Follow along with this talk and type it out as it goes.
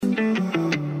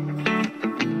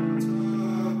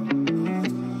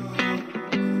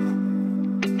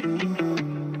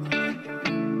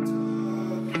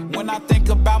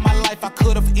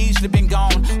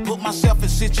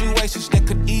situations that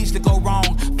could easily go wrong.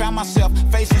 Found myself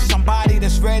facing somebody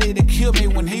that's ready to kill me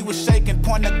when he was shaking,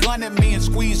 pointing a gun at me and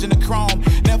squeezing the chrome.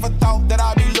 Never thought that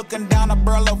I'd be looking down a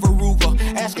barrel of a Ruger,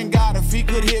 asking God if he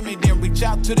could hear me, then reach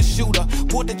out to the shooter.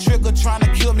 Pulled the trigger trying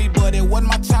to kill me, but it wasn't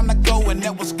my time to go, and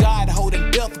that was God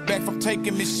holding death back from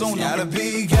taking me sooner. Gotta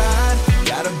be God,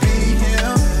 gotta be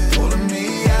him, pulling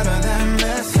me out of that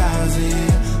mess I was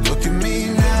in. Look at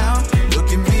me now, look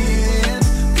at me then.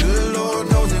 Good Lord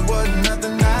knows it wasn't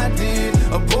nothing I did.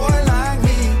 A boy like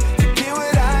me to get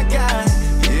what I got.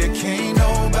 Yeah, can't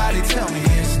nobody tell me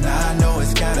it's not. I know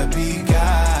it's gotta be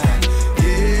God.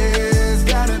 Yeah, it's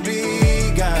gotta be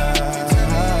God.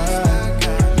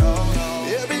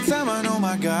 Every time I know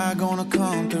my God gonna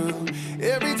come through.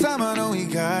 Every time I know he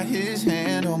got his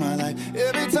hand on my life.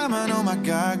 Every time I know my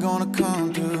God gonna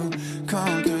come through,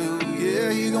 come through.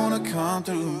 Yeah, he gonna come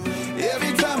through.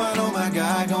 Every time I know my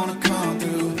God gonna come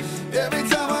through. Every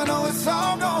time I know it's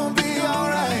all gonna be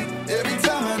alright. Every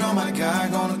time I know my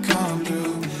God gonna come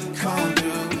through, come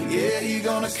through. Yeah, he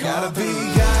gonna come gotta through.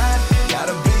 Be God,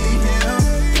 gotta be him,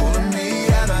 pulling me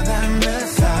out of that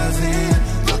mess I was in.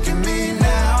 Look at me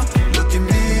now, look at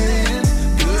me then.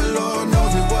 Good Lord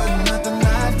knows it wasn't nothing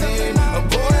I did. A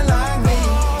boy like me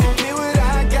to get what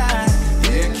I got.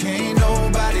 Yeah, can't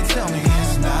nobody tell me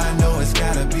it's not. I know it's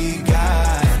gotta be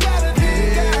God.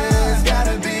 Yeah, it's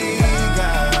gotta be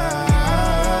God.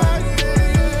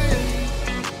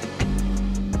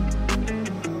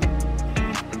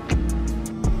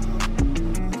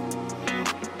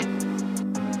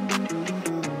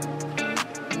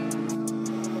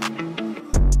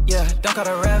 Yeah, don't call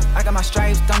the ref, I got my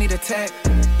stripes, don't need a tech.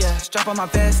 Yeah, strap on my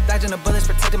vest, dodging the bullets,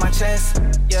 protecting my chest.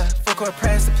 Yeah, full court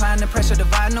press, applying the pressure,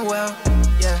 dividing the well.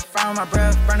 Yeah, fire on my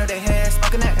breath, burn up their head,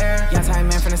 smoke in the air. Young tight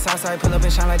man from the south side, pull up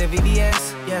and shine like the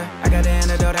VVS. Yeah, I got the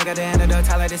antidote,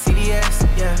 tie like the CVS.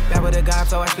 Yeah, bad with the God,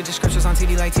 so I speak the scriptures on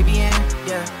TV like TBN.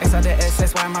 Yeah, X out the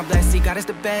SS, why my blessed, see God is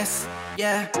the best.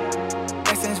 Yeah,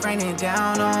 blessings raining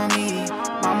down on me.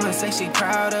 Mama say she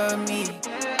proud of me.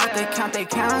 At the count, they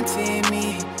counted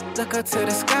me. Look up to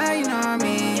the sky, you know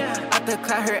me. At the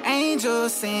cloud, her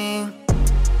angels sing.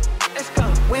 Let's go.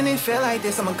 When it feel like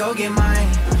this, I'ma go get mine.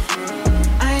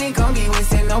 I ain't gon' be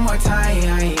wasting no more time.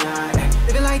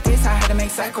 Living like this, I had to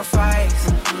make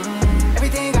sacrifice.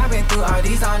 Everything I've been through, all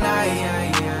these all night.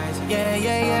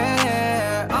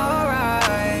 Yeah.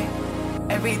 Alright.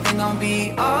 Everything gon'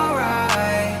 be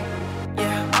alright.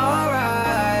 Yeah,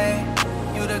 alright.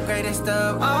 You the greatest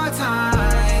of all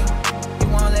time. You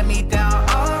won't let me down,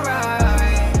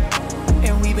 alright.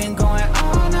 And we been going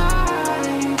all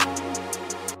night.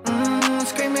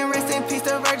 Screaming rest in peace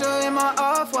to Virgil in my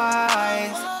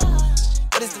off-whites.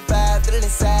 What is the vibe? Feel it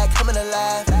inside, coming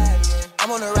alive.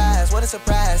 I'm on the rise, what a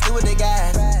surprise, do what they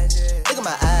got. Look at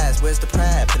my eyes, where's the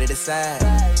pride? Put it aside.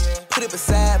 Put it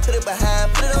beside, put it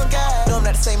behind, put it on God. No, I'm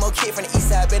not the same old kid from the east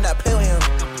side, better not play with him.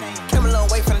 Came a long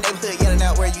way from the neighborhood, yelling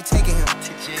out where you taking him.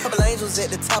 Couple angels at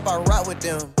the top, I rock with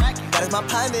them. God is my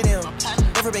pine to them.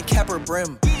 Never been cap or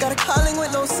brim. Got a calling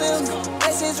with no sim.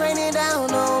 Blessings raining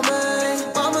down on me.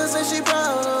 Mama said she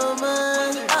proud of me.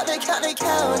 Out they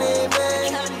counted,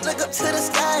 man. Look up to the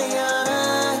sky,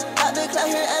 out the cloud,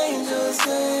 hear angels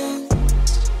sing.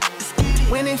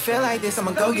 When it feel like this,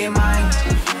 I'ma go get mine.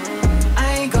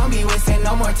 I ain't gon' be wasting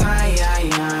no more time.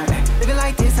 Living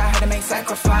like this, I had to make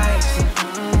sacrifice.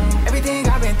 Everything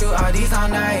I've been through, all these all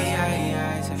night.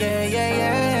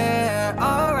 Yeah.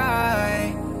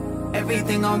 Alright.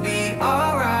 Everything gon' be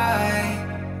alright.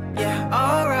 Yeah,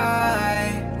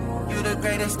 alright. You the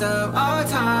greatest of all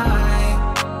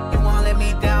time. You won't let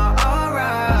me down,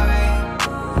 alright.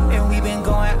 And we been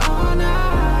going all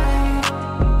night.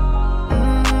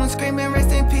 Screaming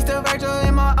rest in peace to Virgil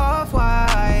in my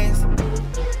off-whites.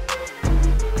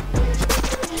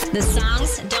 The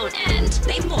songs don't end,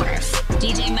 they morph.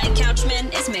 DJ Mike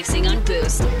Couchman is mixing on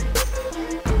Boost.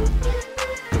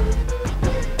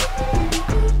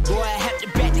 Boy, I have to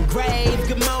back the grave,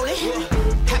 good morning.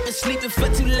 I've been sleeping for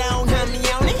too long, I'm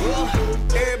on it.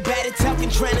 Everybody talking,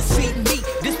 trying to see me.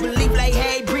 Disbelief like,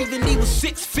 hey, breathing, he was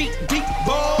 6 feet deep,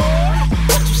 boy.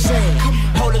 What you saying?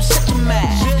 Hold up, shut your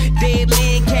mouth. Dead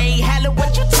man can't holler,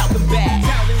 what you talking about?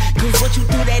 Cause what you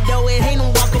through that door, it ain't no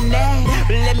walking now.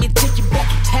 But let me take you back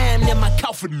in time, in my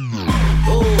coffin.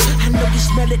 Oh, I know you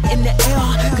smell it in the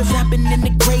air. Cause I've been in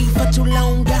the grave for too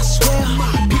long, I swear.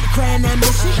 People crying, I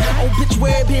miss it. Oh, bitch,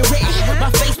 where it been written? My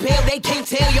face pale, they can't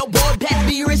tell your boy that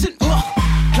be risen.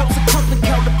 Close the company,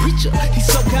 call the preacher. He's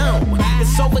so gone.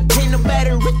 It's over, can't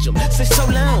nobody reach him. Say so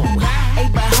long. Hey,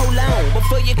 but hold on.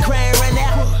 Before you cry and run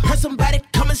out. Heard somebody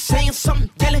coming saying something,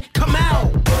 tell it, come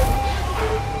out.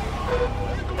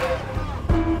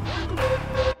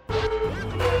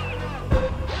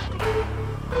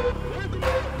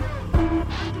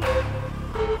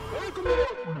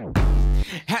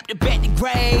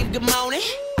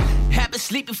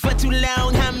 sleeping for too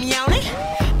long, I'm yawning.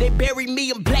 They buried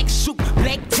me in black suit,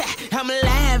 black tie. I'm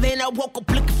alive and I woke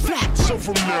up looking fly. So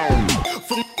from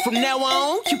now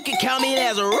on, you can call me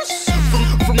Lazarus.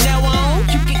 From now on,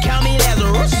 you can call me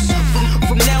Lazarus.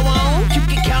 From now on, you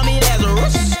can call me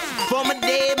Lazarus. For my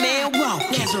dead man walk,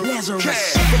 Lazarus. From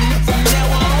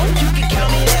now on, you can call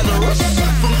me Lazarus.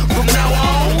 From now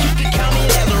on, you can call me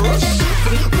Lazarus.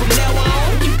 From now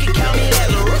on, you can call me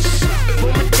Lazarus.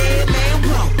 For my dead man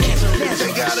walk, Lazarus.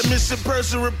 They got a missing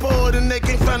person report and they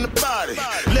can't find the body.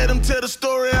 Let them tell the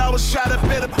story, I was shot up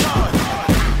at a party.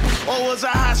 Or was I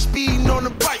high speeding on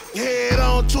the bike? Head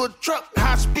on to a truck,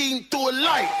 high speeding through a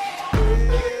light.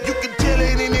 You can tell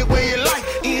it any way you like.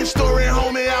 In story,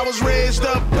 homie, I was raised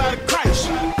up by the Christ.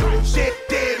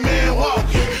 Dead man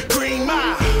walking, Green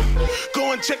Mile.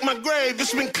 Go and check my grave,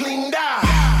 it's been cleaned out.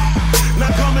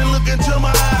 Now come and look into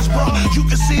my eyes, bro. You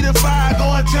can see the fire, go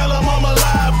and tell them I'm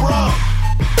alive, bro.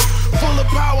 Full of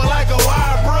power like a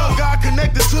wire, bro. God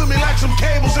connected to me like some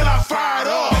cables and I fired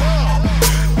up.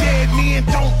 Dead men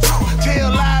don't talk, tell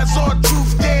lies or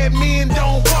truth. Dead men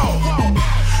don't walk.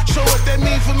 So what that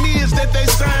mean for me is that they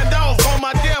signed off on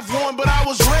my death warrant, but I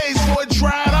was raised for it,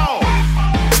 tried off.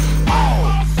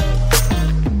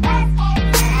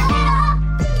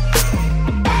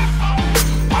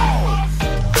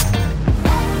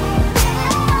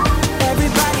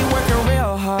 Everybody working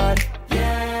real hard,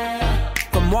 yeah.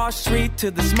 From Wall Street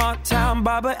to the small town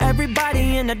barber,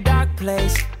 everybody in a dark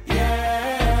place,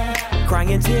 yeah.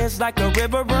 Crying tears like a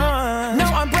river runs. No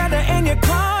umbrella and you're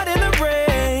caught in the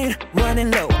rain.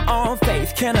 Running low on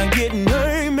faith, can I get an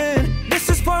amen? This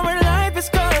is for when life is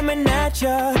coming at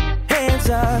ya. Hands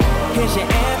up, here's your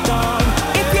anthem.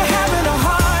 If you're having a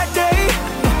hard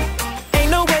day,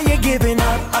 ain't no way you're giving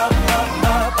up, up, up,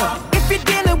 up, up. If you're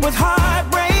dealing with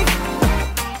heartbreak,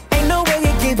 ain't no way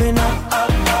you're giving up,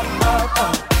 up, up, up,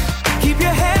 up. Keep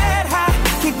your head high,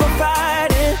 keep on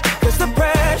fighting, 'cause the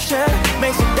pressure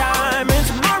makes it diamonds.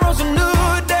 Tomorrow's a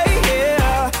new day,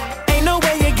 yeah. Ain't no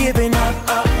way you're giving up,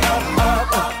 up, up,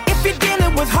 up, up. If you're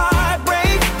dealing with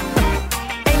heartbreak,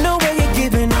 ain't no way you're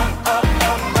giving up, up,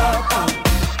 up, up, up.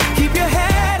 Keep your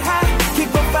head high,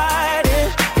 keep on fighting,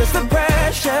 'cause the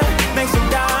pressure makes it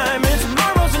diamonds.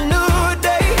 Tomorrow's a new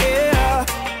day, yeah.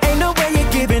 Ain't no way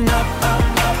you're giving up, up,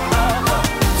 up, up, up.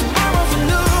 Tomorrow's a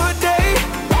new day,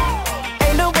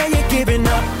 ain't no way you're giving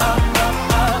up, up, up,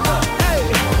 up, up. Hey.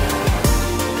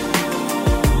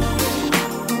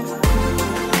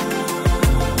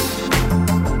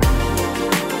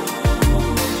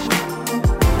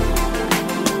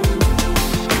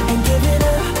 And giving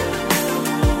up,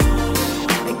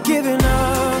 and giving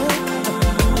up,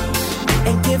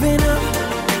 and giving up.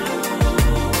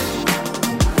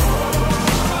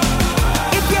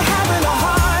 If you're having a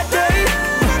hard day,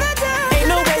 ain't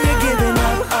no way you're giving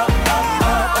up, up, up,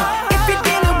 up, up. If you're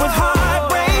dealing with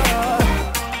heartbreak,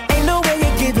 ain't no way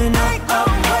you're giving up, up,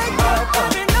 up, up, up.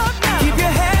 Keep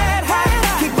your head high,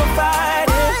 keep on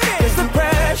fighting, 'cause the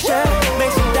pressure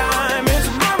makes it diamonds.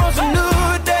 Tomorrow's a new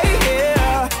day,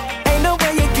 yeah. Ain't no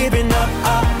way you're giving up,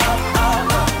 up, up, up,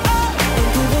 up. And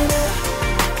giving up,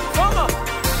 come on.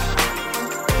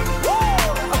 Woo!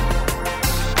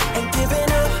 And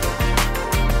giving up.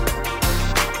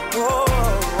 Whoa,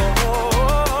 whoa, whoa.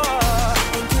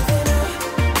 And giving up.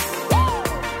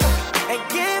 And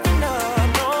giving up,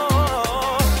 no.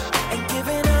 And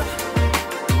giving up.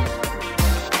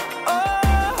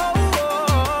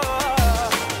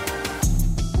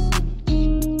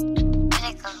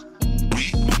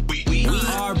 We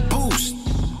are Boost.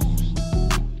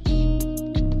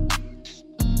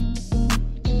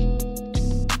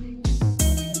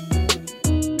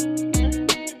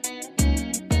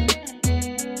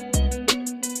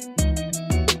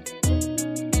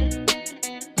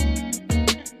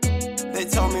 They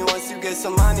told me once you get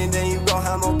some money, then you gon'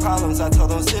 have more problems. I told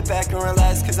them sit back and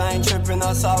relax, 'cause I ain't tripping,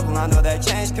 I'll solve them. I know that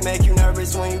change can make you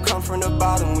nervous when you come from the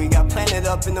bottom. We got planted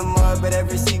up in the mud, but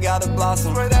every seed got a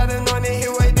blossom. Swear that anointing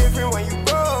hit way different when you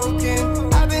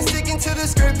broken. I've been sticking to the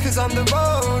script 'cause I'm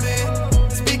devoted.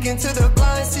 Speaking to the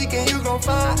blind, seeking you gon'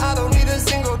 find. I don't need a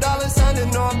single dollar sign to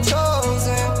know I'm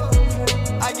chosen.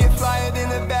 I get flyer in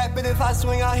the back, but if I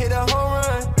swing, I'll hit a home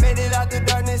run. Made it out the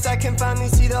darkness, I can finally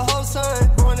see the whole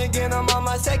sun. Born again, I'm on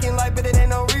my second life, but it ain't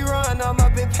no rerun. I'm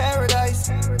up in paradise.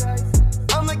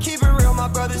 I'ma keep it real, my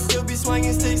brothers still be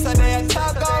swinging sticks like they at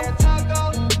Taco.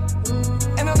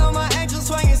 And I know my angels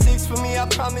swinging sticks for me. I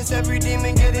promise every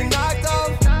demon getting knocked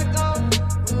off.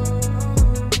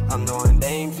 I'm doing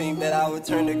dang things think that I would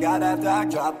turn to God after I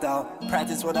dropped out.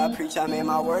 Practice what I preach, I made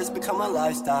my words become a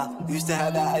lifestyle. Used to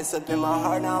have that ice up in my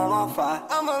heart, now I'm on fire.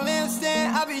 I'm a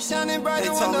lampstand, I be shining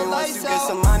brighter when the lights out. They told me once you get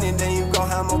some money, then you gon'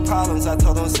 have more problems. I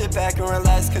told them sit back and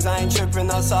relax, cause I ain't tripping,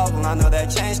 I'll solve them. I know that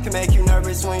change can make you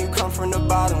nervous when you come from the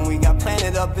bottom. We got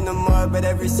planted up in the mud, but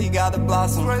every seed got a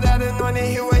blossom. Swear that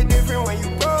anointing hit way different when you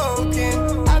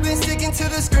broken. I've been sticking to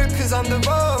the script cause I'm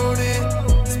devoted.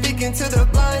 Speaking to the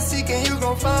blind, seeking you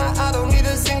gon' find. I don't need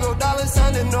a single dollar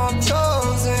sign to know I'm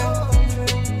chosen.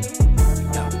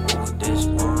 This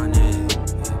morning,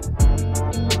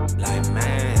 like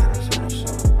man,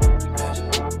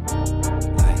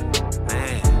 like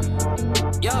man,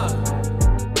 yeah.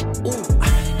 Ooh,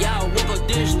 y'all woke up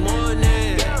this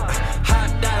morning,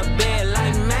 hopped out of bed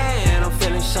like man. I'm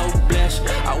feeling so blessed.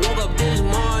 I woke up this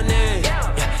morning,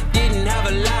 didn't have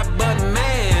a lot, but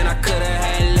man, I coulda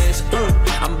had less.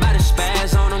 I'm about to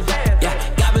spaz on them, yeah.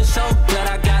 Got me so good,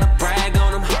 I gotta brag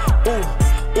on them. Ooh,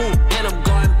 and I'm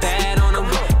going bad on them.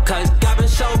 Cause God been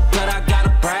so good, I gotta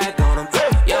brag on him.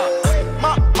 Yeah.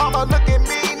 My mama look at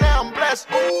me, now I'm blessed.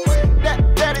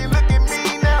 Daddy look at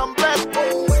me, now I'm blessed.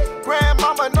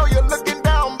 Grandmama know you're looking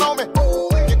down on me.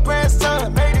 Your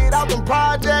grandson made it out them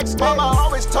projects. Mama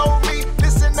always told me,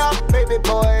 listen up, baby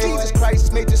boy. Jesus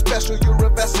Christ made you special, you're a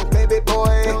vessel, baby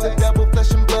boy. With the devil,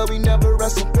 flesh and blood, we never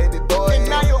wrestle, baby boy. And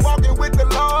now you're walking with the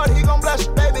Lord, he gon' bless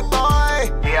you, baby boy.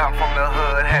 Yeah, I'm from the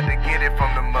hood, had to get it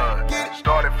from the mud.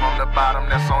 Started from the bottom,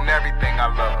 that's on everything I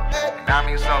love. And I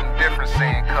mean something different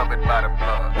saying covered by the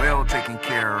blood. Well taken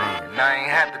care of. And I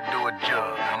ain't had to do a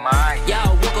jug. Am I?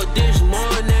 Y'all woke up this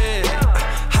morning,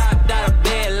 hopped out of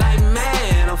bed like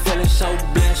man. I'm feeling so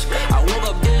blessed. I woke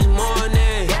up this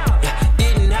morning,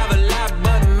 didn't have a lot,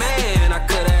 but man, I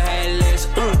coulda had less.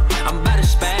 I'm about to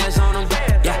spaz on them,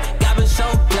 yeah. God been so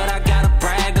good, I gotta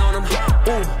brag on them.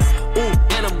 Ooh,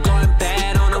 and I'm going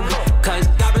bad on them. Cause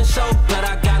God been so good,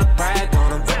 I gotta brag on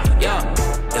them. Yeah,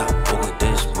 woke up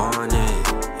this morning,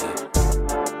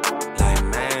 like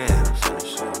man, I'm feeling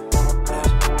so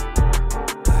blessed.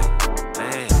 Like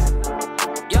man,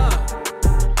 yeah.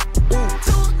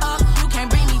 Two up, you can't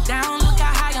bring me down. Look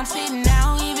how high I'm sitting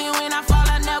now. Even when I fall,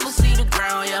 I never see the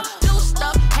ground, yeah. Do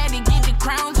stuff, had to get the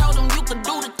crown. Told them you could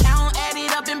do the count. Add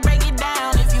it up and break it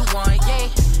down if you want, yeah.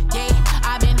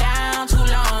 I've been down too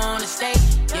long to stay,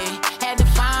 yeah. Had to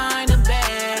find a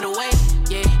better way,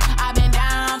 yeah. I've been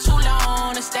down too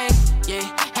long to stay, yeah.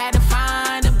 Had to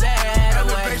find a better I've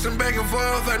been way. pacing back and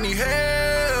forth, I need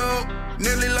help.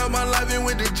 Nearly lost my life and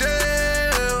went to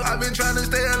jail. I've been trying to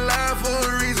stay alive for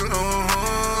a reason,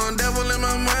 Devil in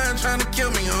my mind trying to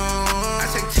kill me, I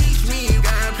say teach me,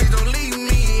 God, please don't leave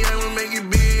me. I'ma make it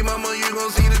big, mama, you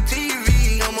gon' see the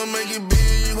TV. I'ma make it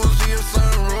big, you gon' see your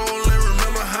son rolling.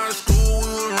 Remember high school, we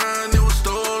were around, it was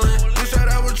stolen. You said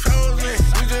I was chosen,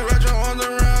 you just wrap your arms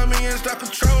around me and stop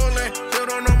controlling. Still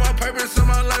don't know my purpose in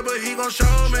my life, but he gon'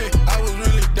 show me. I was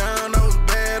really down, I was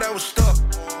bad, I was stuck.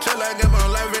 Till I got my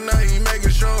life and now he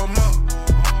making sure I'm up.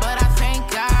 But I thank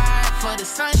God for the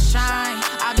sunshine.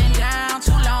 I've been down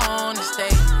too long to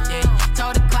stay, yeah.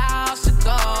 Told the clouds to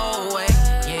go away,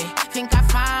 yeah. Think I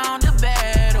found a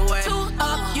better way. Two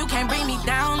up, you can't bring me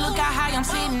down. Look how high I'm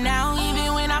sitting now.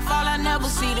 Even when I fall, I never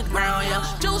see the ground, yeah.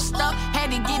 Juiced up,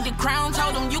 had to get the crown.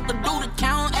 Told them you could do the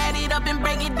count. Add it up and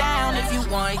break it down if you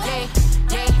want, yeah.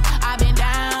 I've been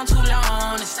down too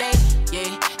long to stay,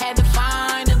 yeah. Had to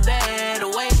find a better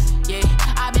way, yeah.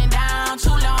 I've been down too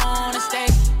long to stay,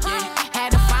 yeah.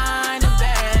 Had to find a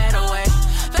better way.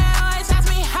 They always ask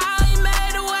me how he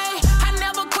made a way. I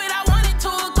never quit, I wanted to.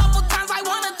 A couple times I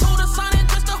wanted to. The sun is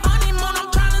just a honeymoon.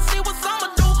 I'm trying to see what summer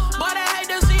do. But I hate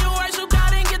to see you worse, you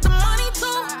gotta get the money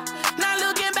too. Now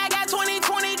looking back at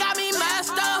 2020 got me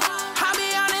messed up. I'll be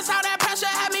honest, how that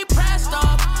pressure had me pressed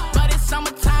up. But it's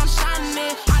summertime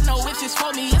shining. I know if it's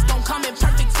for me, it's gon' come in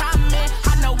perfect timing.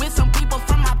 I know it's some people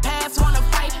from my past wanna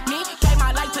fight me. Gave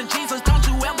my life to Jesus, don't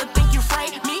you ever think you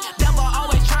afraid me. Devil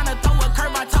always tryna throw a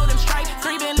curve, I told him straight.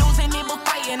 3 been losing, it but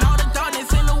fighting. All the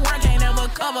darkness in the world can't ever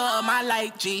cover up my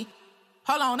light, G.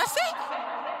 Hold on, that's it.